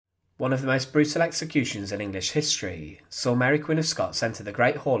One of the most brutal executions in English history saw Mary Queen of Scots enter the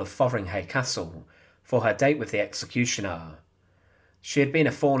Great Hall of Fotheringhay Castle for her date with the executioner. She had been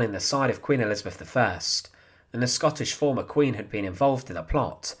a thorn in the side of Queen Elizabeth I, and the Scottish former Queen had been involved in a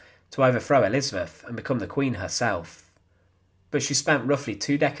plot to overthrow Elizabeth and become the Queen herself. But she spent roughly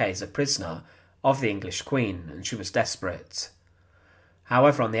 2 decades a prisoner of the English Queen, and she was desperate.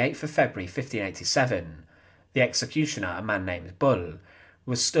 However, on the 8th of February 1587, the executioner, a man named Bull,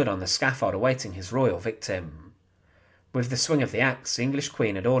 was stood on the scaffold awaiting his royal victim. With the swing of the axe, the English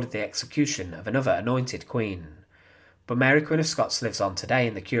Queen had ordered the execution of another anointed queen. But Mary Queen of Scots lives on today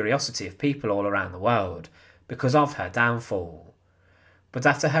in the curiosity of people all around the world because of her downfall. But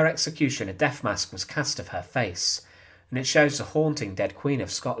after her execution, a death mask was cast of her face, and it shows the haunting dead Queen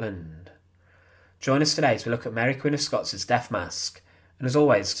of Scotland. Join us today as we look at Mary Queen of Scots' death mask, and as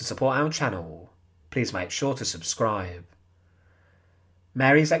always, to support our channel, please make sure to subscribe.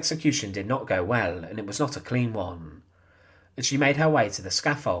 Mary's execution did not go well, and it was not a clean one. As she made her way to the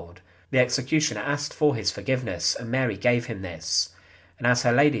scaffold, the executioner asked for his forgiveness, and Mary gave him this, and as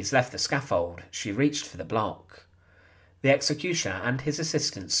her ladies left the scaffold, she reached for the block. The executioner and his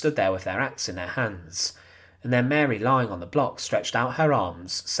assistant stood there with their axe in their hands, and then Mary, lying on the block, stretched out her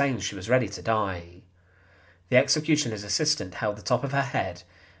arms, saying she was ready to die. The executioner's assistant held the top of her head,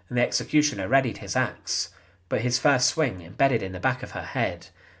 and the executioner readied his axe, but his first swing embedded in the back of her head.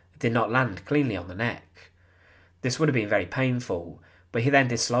 It did not land cleanly on the neck. This would have been very painful, but he then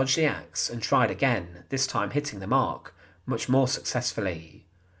dislodged the axe and tried again, this time hitting the mark, much more successfully.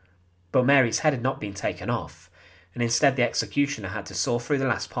 But Mary's head had not been taken off, and instead the executioner had to saw through the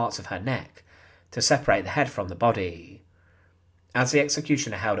last parts of her neck to separate the head from the body. As the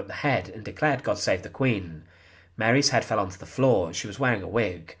executioner held up the head and declared "God save the Queen," Mary's head fell onto the floor. She was wearing a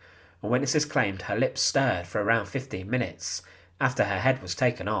wig, and witnesses claimed her lips stirred for around 15 minutes after her head was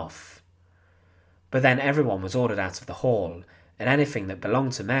taken off. But then everyone was ordered out of the hall, and anything that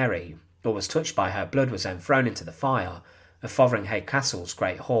belonged to Mary or was touched by her blood was then thrown into the fire of Fotheringhay Castle's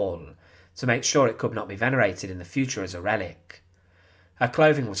Great Hall, to make sure it could not be venerated in the future as a relic. Her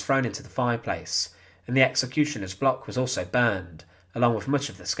clothing was thrown into the fireplace, and the executioner's block was also burned, along with much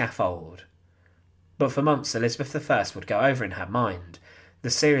of the scaffold. But for months Elizabeth I would go over in her mind the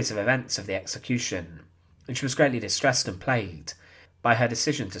series of events of the execution, and she was greatly distressed and plagued by her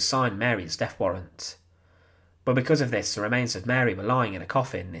decision to sign Mary's death warrant. But because of this, the remains of Mary were lying in a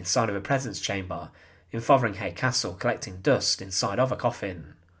coffin inside of a presence chamber in Fotheringhay Castle, collecting dust inside of a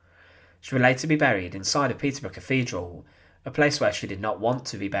coffin. She would later be buried inside of Peterborough Cathedral, a place where she did not want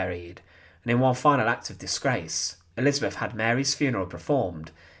to be buried, and in one final act of disgrace, Elizabeth had Mary's funeral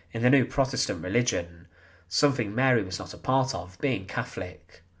performed in the new Protestant religion, something Mary was not a part of, being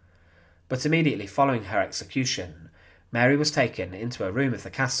Catholic. But immediately following her execution, Mary was taken into a room of the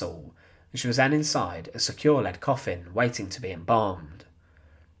castle, and she was then inside a secure lead coffin waiting to be embalmed.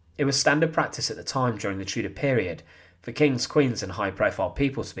 It was standard practice at the time during the Tudor period for kings, queens and high-profile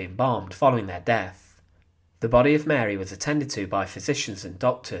people to be embalmed following their death. The body of Mary was attended to by physicians and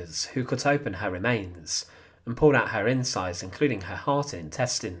doctors who cut open her remains and pulled out her insides, including her heart and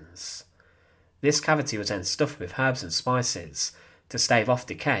intestines. This cavity was then stuffed with herbs and spices to stave off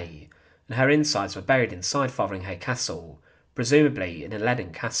decay, and her insides were buried inside Fotheringhay Castle, presumably in a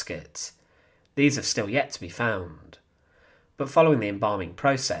leaden casket. These have still yet to be found. But following the embalming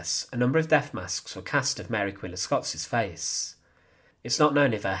process, a number of death masks were cast of Mary Queen of Scots' face. It's not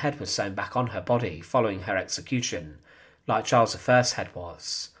known if her head was sewn back on her body following her execution, like Charles I's head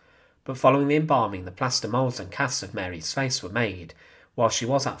was, but following the embalming, the plaster moulds and casts of Mary's face were made while she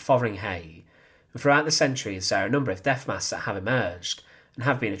was at Fotheringhay, and throughout the centuries there are a number of death masks that have emerged and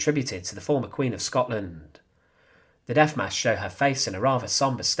have been attributed to the former Queen of Scotland. The death masks show her face in a rather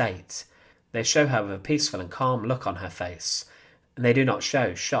sombre state. They show her with a peaceful and calm look on her face, and they do not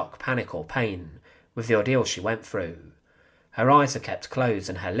show shock, panic or pain with the ordeal she went through. Her eyes are kept closed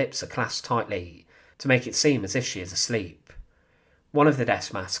and her lips are clasped tightly to make it seem as if she is asleep. One of the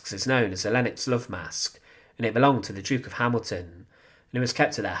death masks is known as the Lennox Love Mask, and it belonged to the Duke of Hamilton, and it was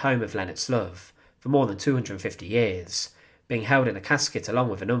kept at their home of Lennox Love for more than 250 years, being held in a casket along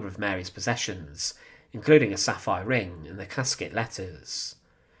with a number of Mary's possessions, including a sapphire ring and the casket letters.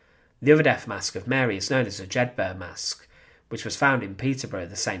 The other death mask of Mary is known as the Jedburgh Mask, which was found in Peterborough,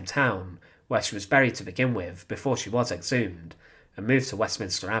 the same town where she was buried to begin with before she was exhumed and moved to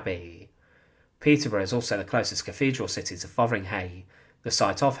Westminster Abbey. Peterborough is also the closest cathedral city to Fotheringhay, the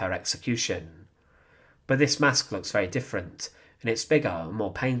site of her execution. But this mask looks very different, and it's bigger and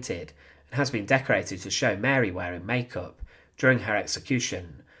more painted, and has been decorated to show Mary wearing makeup during her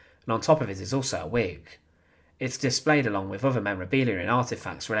execution, and on top of it is also a wig. It's displayed along with other memorabilia and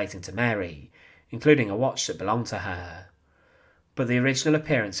artefacts relating to Mary, including a watch that belonged to her. But the original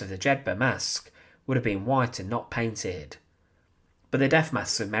appearance of the Jedburgh mask would have been white and not painted. But the death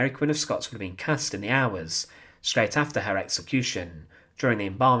masks of Mary Queen of Scots would have been cast in the hours straight after her execution during the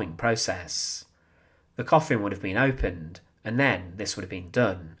embalming process. The coffin would have been opened, and then this would have been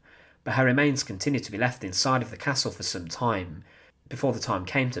done, but her remains continued to be left inside of the castle for some time before the time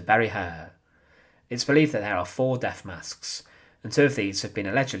came to bury her. It's believed that there are 4 death masks, and 2 of these have been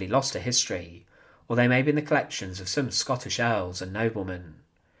allegedly lost to history, or they may be in the collections of some Scottish earls and noblemen.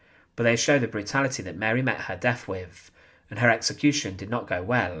 But they show the brutality that Mary met her death with, and her execution did not go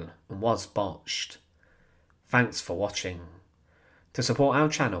well and was botched. Thanks for watching. To support our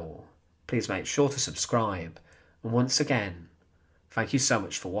channel, please make sure to subscribe, and once again, thank you so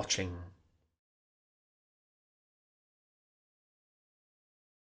much for watching.